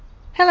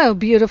Hello,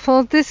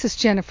 beautiful. This is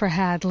Jennifer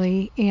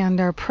Hadley,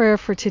 and our prayer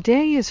for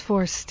today is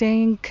for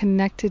staying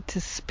connected to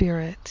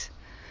Spirit.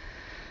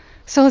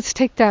 So let's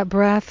take that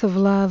breath of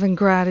love and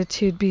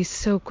gratitude, be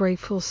so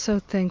grateful, so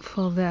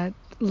thankful that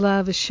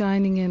love is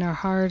shining in our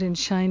heart and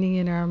shining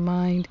in our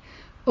mind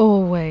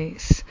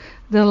always.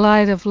 The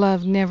light of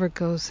love never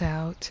goes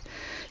out.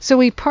 So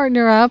we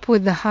partner up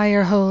with the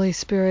higher Holy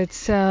Spirit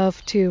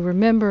self to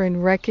remember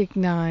and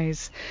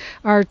recognize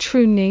our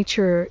true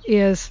nature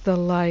is the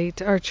light.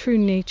 Our true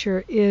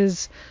nature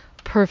is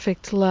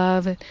perfect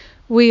love.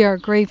 We are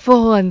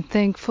grateful and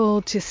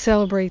thankful to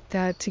celebrate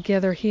that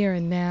together here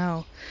and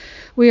now.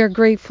 We are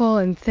grateful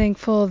and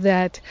thankful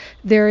that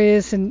there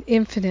is an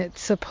infinite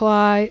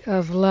supply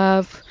of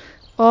love,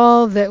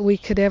 all that we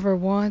could ever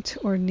want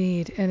or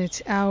need, and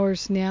it's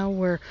ours now.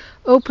 We're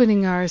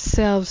opening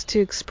ourselves to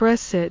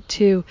express it,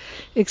 to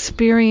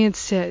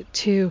experience it,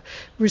 to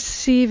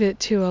receive it,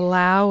 to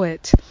allow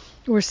it.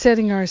 We're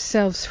setting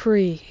ourselves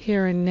free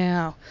here and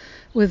now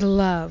with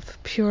love,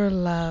 pure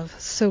love.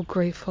 So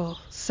grateful,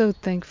 so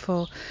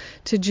thankful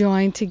to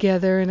join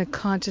together in a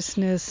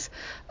consciousness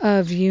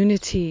of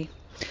unity.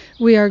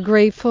 We are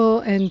grateful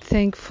and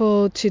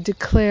thankful to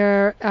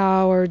declare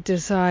our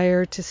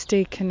desire to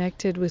stay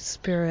connected with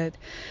Spirit,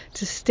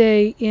 to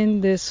stay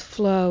in this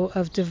flow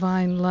of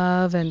divine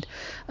love and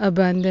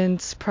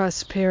abundance,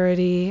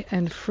 prosperity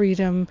and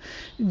freedom,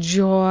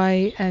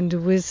 joy and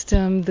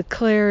wisdom. The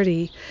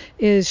clarity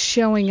is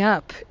showing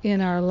up in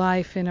our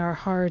life, in our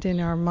heart, in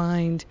our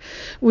mind.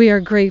 We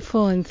are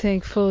grateful and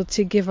thankful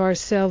to give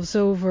ourselves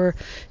over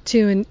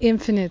to an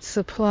infinite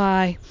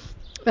supply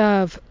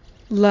of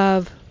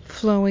love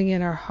flowing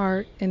in our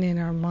heart and in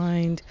our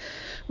mind.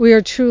 We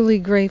are truly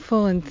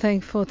grateful and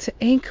thankful to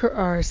anchor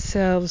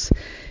ourselves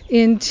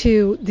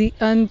into the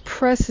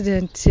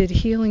unprecedented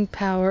healing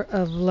power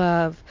of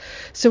love.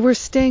 So we're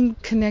staying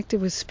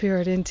connected with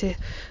Spirit in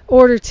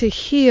order to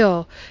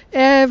heal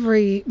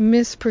every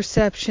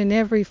misperception,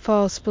 every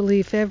false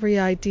belief, every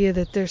idea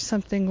that there's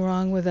something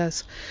wrong with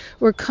us.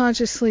 We're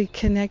consciously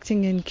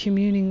connecting and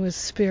communing with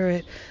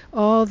Spirit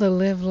all the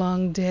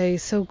livelong day.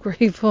 So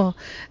grateful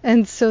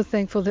and so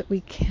thankful that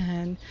we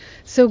can.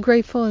 So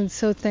grateful and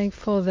so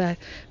thankful that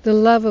the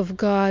love of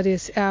God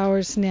is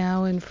ours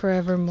now and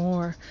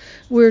forevermore.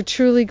 We're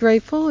truly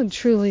grateful and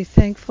truly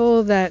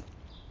thankful that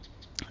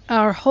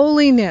our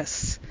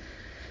holiness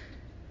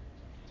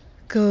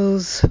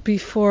goes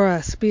before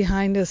us,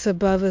 behind us,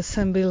 above us,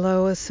 and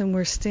below us, and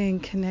we're staying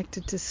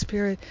connected to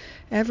Spirit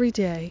every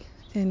day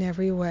in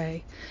every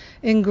way.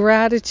 In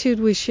gratitude,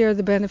 we share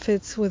the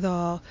benefits with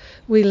all.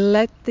 We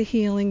let the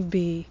healing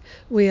be.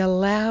 We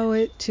allow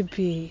it to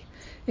be.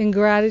 In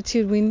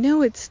gratitude, we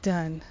know it's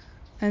done,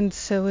 and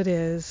so it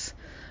is.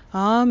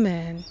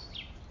 Amen.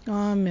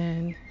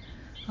 Amen.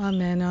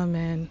 Amen.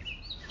 Amen.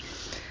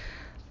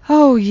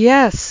 Oh,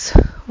 yes.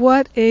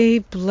 What a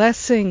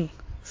blessing.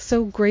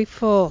 So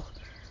grateful.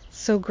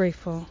 So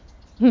grateful.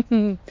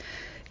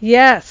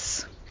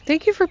 Yes.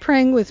 Thank you for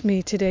praying with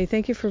me today.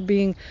 Thank you for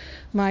being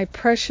my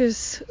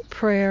precious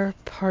prayer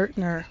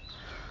partner.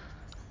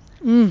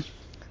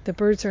 The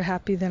birds are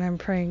happy that I'm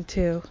praying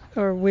too,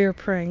 or we're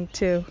praying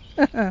too.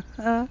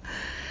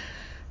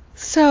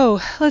 So,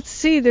 let's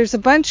see. There's a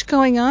bunch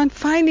going on.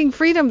 Finding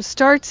Freedom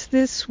starts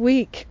this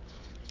week.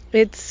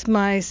 It's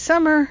my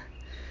summer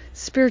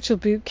spiritual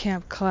boot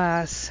camp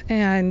class,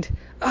 and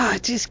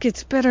it just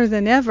gets better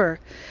than ever.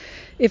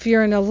 If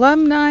you're an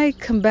alumni,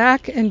 come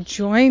back and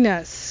join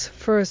us.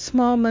 For a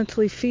small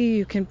monthly fee,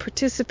 you can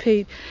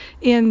participate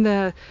in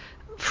the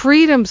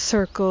freedom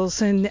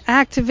circles and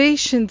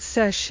activation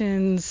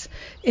sessions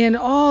in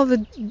all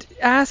the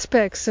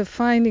aspects of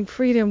finding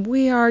freedom.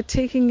 We are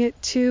taking it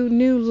to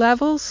new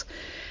levels,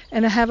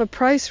 and I have a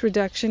price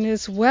reduction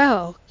as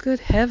well. Good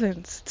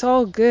heavens, it's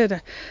all good.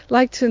 I'd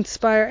like to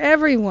inspire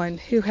everyone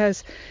who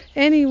has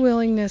any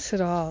willingness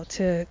at all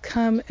to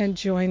come and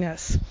join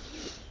us.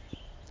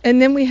 And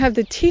then we have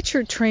the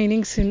teacher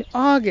trainings in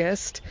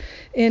August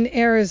in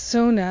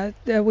Arizona.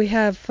 We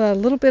have a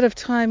little bit of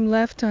time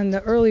left on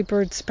the early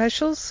bird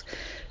specials.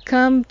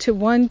 Come to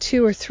 1,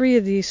 2, or 3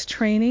 of these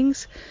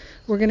trainings.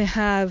 We're going to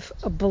have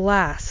a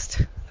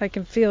blast. I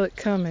can feel it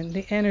coming.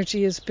 The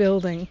energy is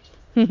building.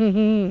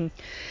 And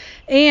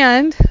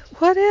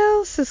what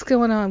else is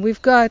going on?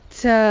 We've got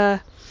the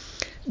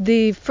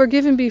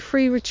Forgive and Be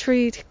Free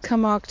retreat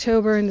come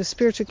October, and the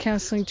spiritual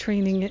counseling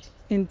training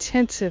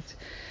intensive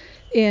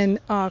in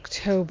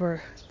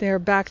October. They're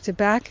back to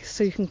back,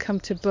 so you can come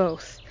to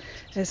both,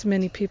 as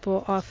many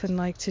people often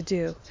like to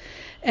do.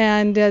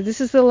 And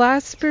this is the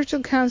last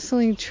spiritual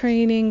counseling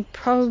training.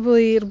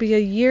 Probably it'll be a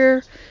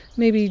year,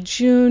 maybe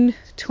June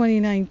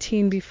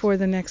 2019 before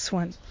the next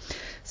one.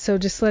 So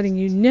just letting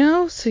you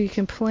know so you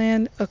can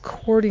plan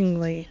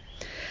accordingly.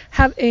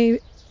 Have a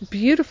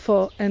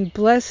beautiful and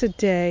blessed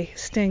day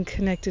staying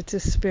connected to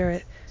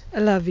Spirit.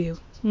 I love you.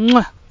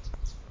 Mwah.